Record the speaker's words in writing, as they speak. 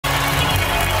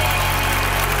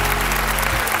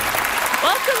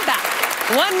Welcome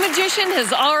back. One magician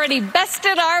has already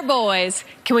bested our boys.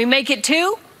 Can we make it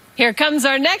two? Here comes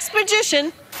our next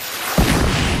magician.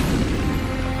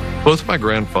 Both my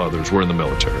grandfathers were in the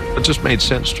military. It just made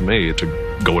sense to me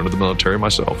to go into the military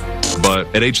myself. But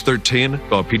at age 13, a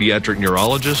pediatric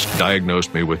neurologist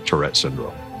diagnosed me with Tourette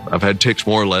Syndrome. I've had tics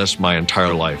more or less my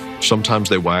entire life. Sometimes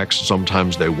they wax,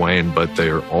 sometimes they wane, but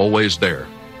they're always there.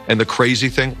 And the crazy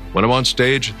thing, when I'm on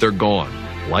stage, they're gone,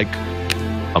 like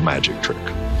a magic trick.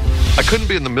 I couldn't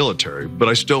be in the military, but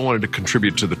I still wanted to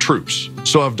contribute to the troops.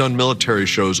 So I've done military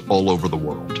shows all over the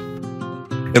world.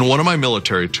 In one of my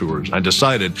military tours, I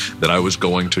decided that I was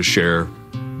going to share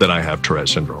that I have Tourette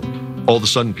Syndrome. All of a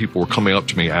sudden, people were coming up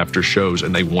to me after shows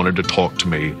and they wanted to talk to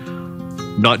me,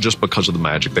 not just because of the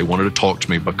magic. They wanted to talk to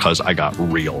me because I got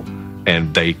real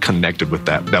and they connected with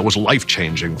that. That was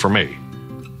life-changing for me.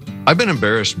 I've been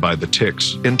embarrassed by the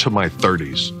tics into my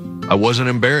 30s. I wasn't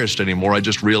embarrassed anymore. I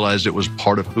just realized it was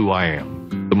part of who I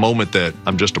am. The moment that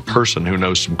I'm just a person who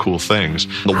knows some cool things,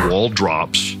 the wall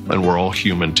drops and we're all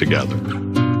human together.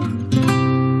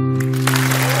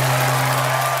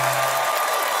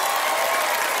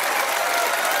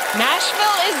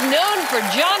 Nashville is known for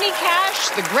Johnny Cash,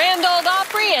 the Grand Ole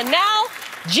Opry, and now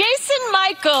Jason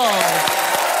Michaels.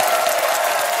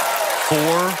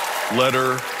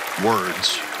 4-letter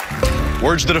words.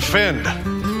 Words that offend.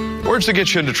 Words that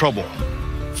get you into trouble.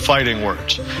 Fighting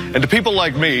words. And to people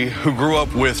like me who grew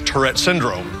up with Tourette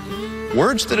Syndrome,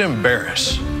 words that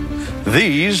embarrass.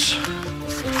 These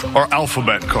are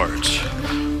alphabet cards.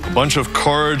 A bunch of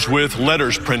cards with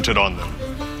letters printed on them.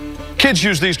 Kids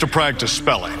use these to practice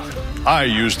spelling. I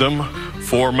use them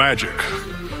for magic.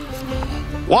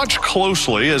 Watch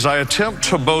closely as I attempt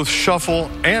to both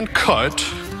shuffle and cut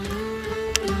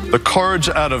the cards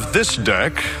out of this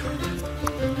deck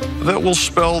that will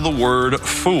spell the word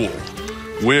fool,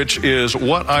 which is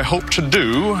what I hope to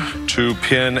do to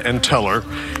Penn and Teller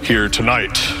here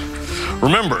tonight.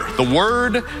 Remember, the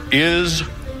word is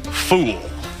fool.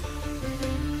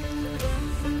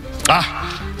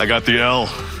 I got the L.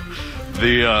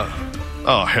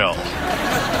 Oh, hell.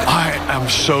 I am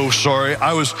so sorry.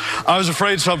 I was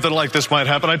afraid something like this might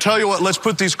happen. I tell you what, let's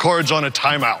put these cards on a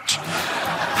timeout.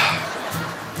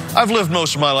 I've lived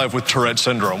most of my life with Tourette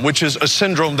Syndrome, which is a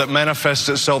syndrome that manifests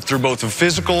itself through both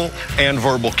physical and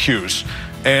verbal cues.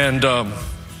 And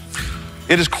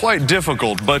it is quite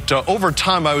difficult, but over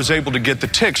time I was able to get the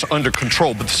tics under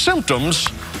control. But the symptoms,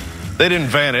 they didn't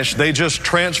vanish. They just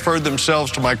transferred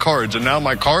themselves to my cards. And now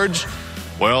my cards,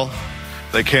 well,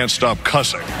 they can't stop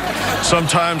cussing.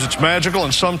 Sometimes it's magical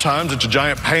and sometimes it's a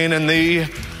giant pain in the...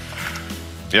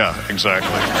 Yeah,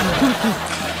 exactly.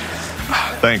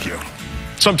 Thank you.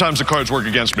 Sometimes the cards work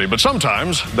against me, but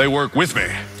sometimes they work with me.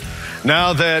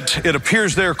 Now that it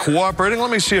appears they're cooperating,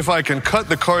 let me see if I can cut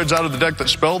the cards out of the deck that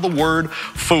spell the word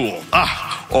fool.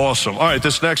 Awesome. All right,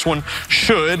 this next one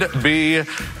should be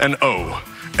an O.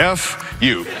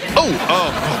 F-U.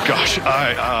 Oh gosh.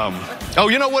 Oh,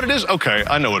 you know what it is? Okay,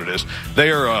 I know what it is.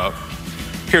 They are,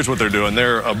 here's what they're doing.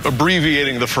 They're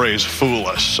abbreviating the phrase fool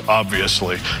us,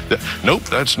 obviously. Nope,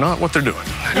 that's not what they're doing.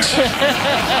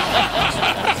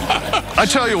 I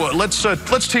tell you what,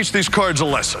 let's teach these cards a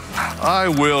lesson. I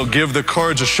will give the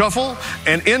cards a shuffle,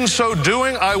 and in so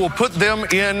doing, I will put them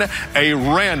in a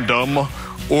random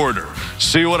order.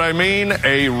 See what I mean?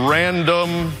 A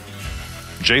random...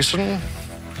 Jason?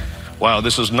 Wow,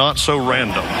 this is not so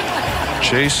random.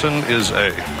 Jason is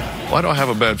a... Why do I have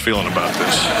a bad feeling about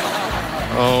this?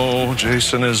 Oh,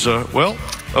 Jason is well,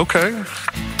 okay.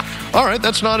 All right,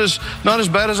 that's not as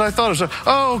bad as I thought it was.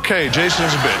 Oh, okay, Jason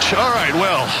is a bitch. All right,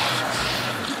 well...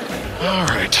 All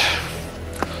right.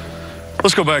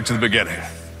 Let's go back to the beginning.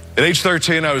 At age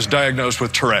 13, I was diagnosed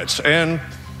with Tourette's, and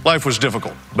life was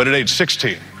difficult. But at age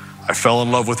 16, I fell in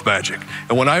love with magic.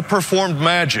 And when I performed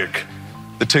magic,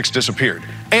 the tics disappeared.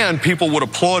 And people would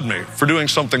applaud me for doing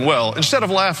something well instead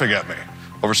of laughing at me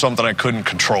over something I couldn't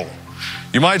control.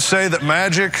 You might say that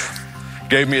magic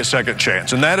gave me a second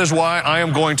chance. And that is why I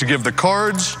am going to give the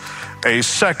cards a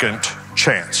second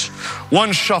chance.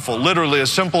 One shuffle, literally as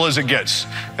simple as it gets.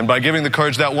 And by giving the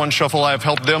cards that one shuffle, I have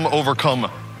helped them overcome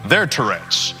their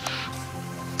Tourette's.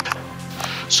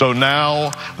 So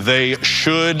now they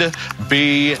should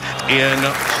be in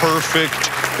perfect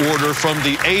order from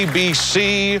the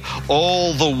ABC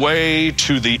all the way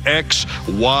to the X,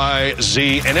 Y,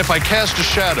 Z. And if I cast a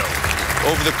shadow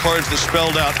over the cards that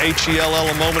spelled out H-E-L-L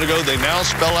a moment ago, they now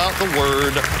spell out the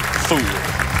word fool.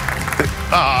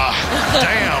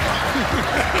 Damn.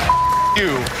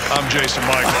 You, I'm Jason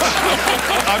Michaels.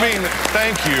 I mean,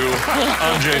 thank you,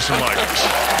 I'm Jason Michaels.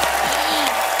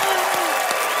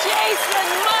 Jason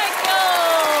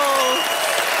Michaels!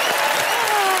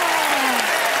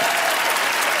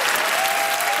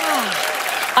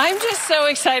 so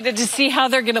excited to see how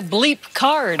they're going to bleep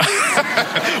cards.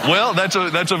 Well, that's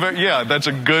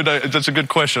a good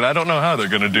question. I don't know how they're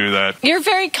going to do that. You're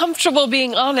very comfortable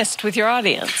being honest with your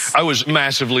audience. I was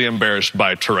massively embarrassed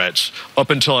by Tourette's up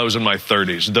until I was in my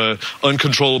 30s. The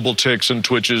uncontrollable tics and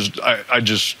twitches, I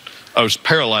was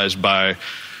paralyzed by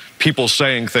people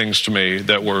saying things to me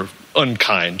that were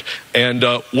unkind. And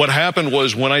what happened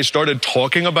was when I started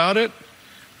talking about it,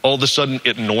 all of a sudden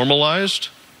it normalized.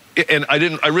 And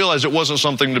I realized it wasn't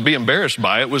something to be embarrassed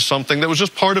by. It was something that was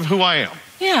just part of who I am.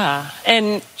 Yeah,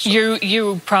 and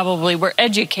you probably were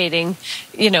educating,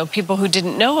 people who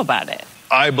didn't know about it.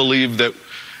 I believe that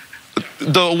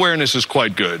the awareness is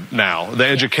quite good now. The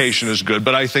education is good,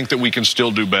 but I think that we can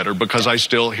still do better because I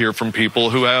still hear from people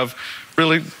who have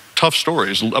really tough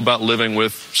stories about living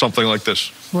with something like this.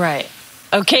 Right.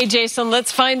 Okay, Jason,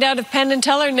 let's find out if Penn and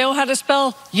Teller know how to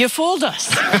spell "you fooled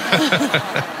us."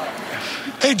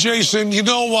 Hey, Jason,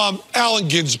 Allen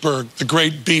Ginsberg, the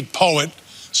great beat poet,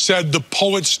 said the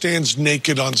poet stands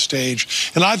naked on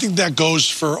stage. And I think that goes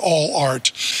for all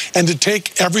art. And to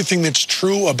take everything that's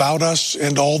true about us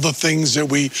and all the things that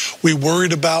we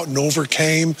worried about and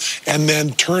overcame, and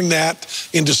then turn that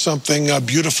into something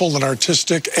beautiful and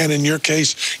artistic, and in your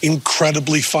case,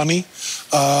 incredibly funny,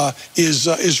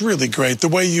 is really great. The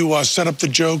way you set up the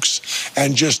jokes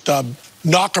and just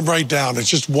knock them right down. It's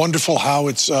just wonderful how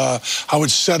it's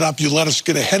set up. You let us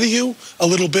get ahead of you a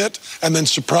little bit and then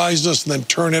surprise us and then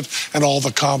turn it, and all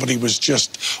the comedy was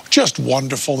just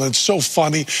wonderful. And it's so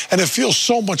funny, and it feels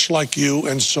so much like you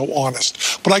and so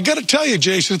honest. But I got to tell you,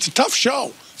 Jason, it's a tough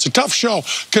show. It's a tough show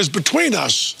because between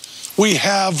us, we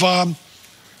have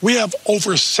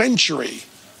over a century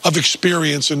of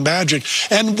experience in magic,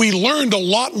 and we learned a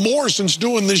lot more since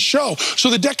doing this show.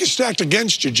 So the deck is stacked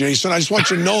against you, Jason. I just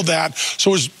want you to know that.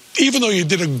 So even though you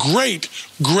did a great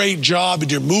job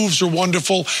and your moves are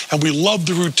wonderful, and we love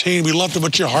the routine, we loved how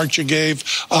much your heart you gave,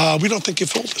 we don't think you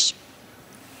fooled us.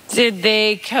 Did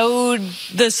they code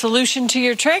the solution to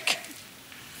your trick?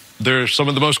 They're some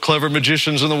of the most clever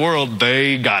magicians in the world.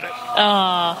 They got it.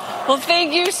 Oh, well,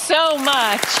 thank you so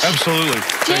much. Absolutely.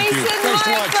 Thank you. Jason Thanks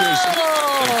a lot, Jason.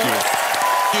 Thank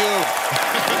you.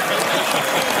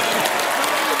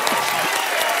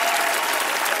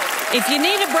 If you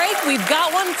need a break, we've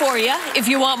got one for you. If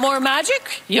you want more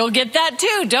magic, you'll get that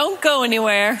too. Don't go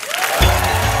anywhere.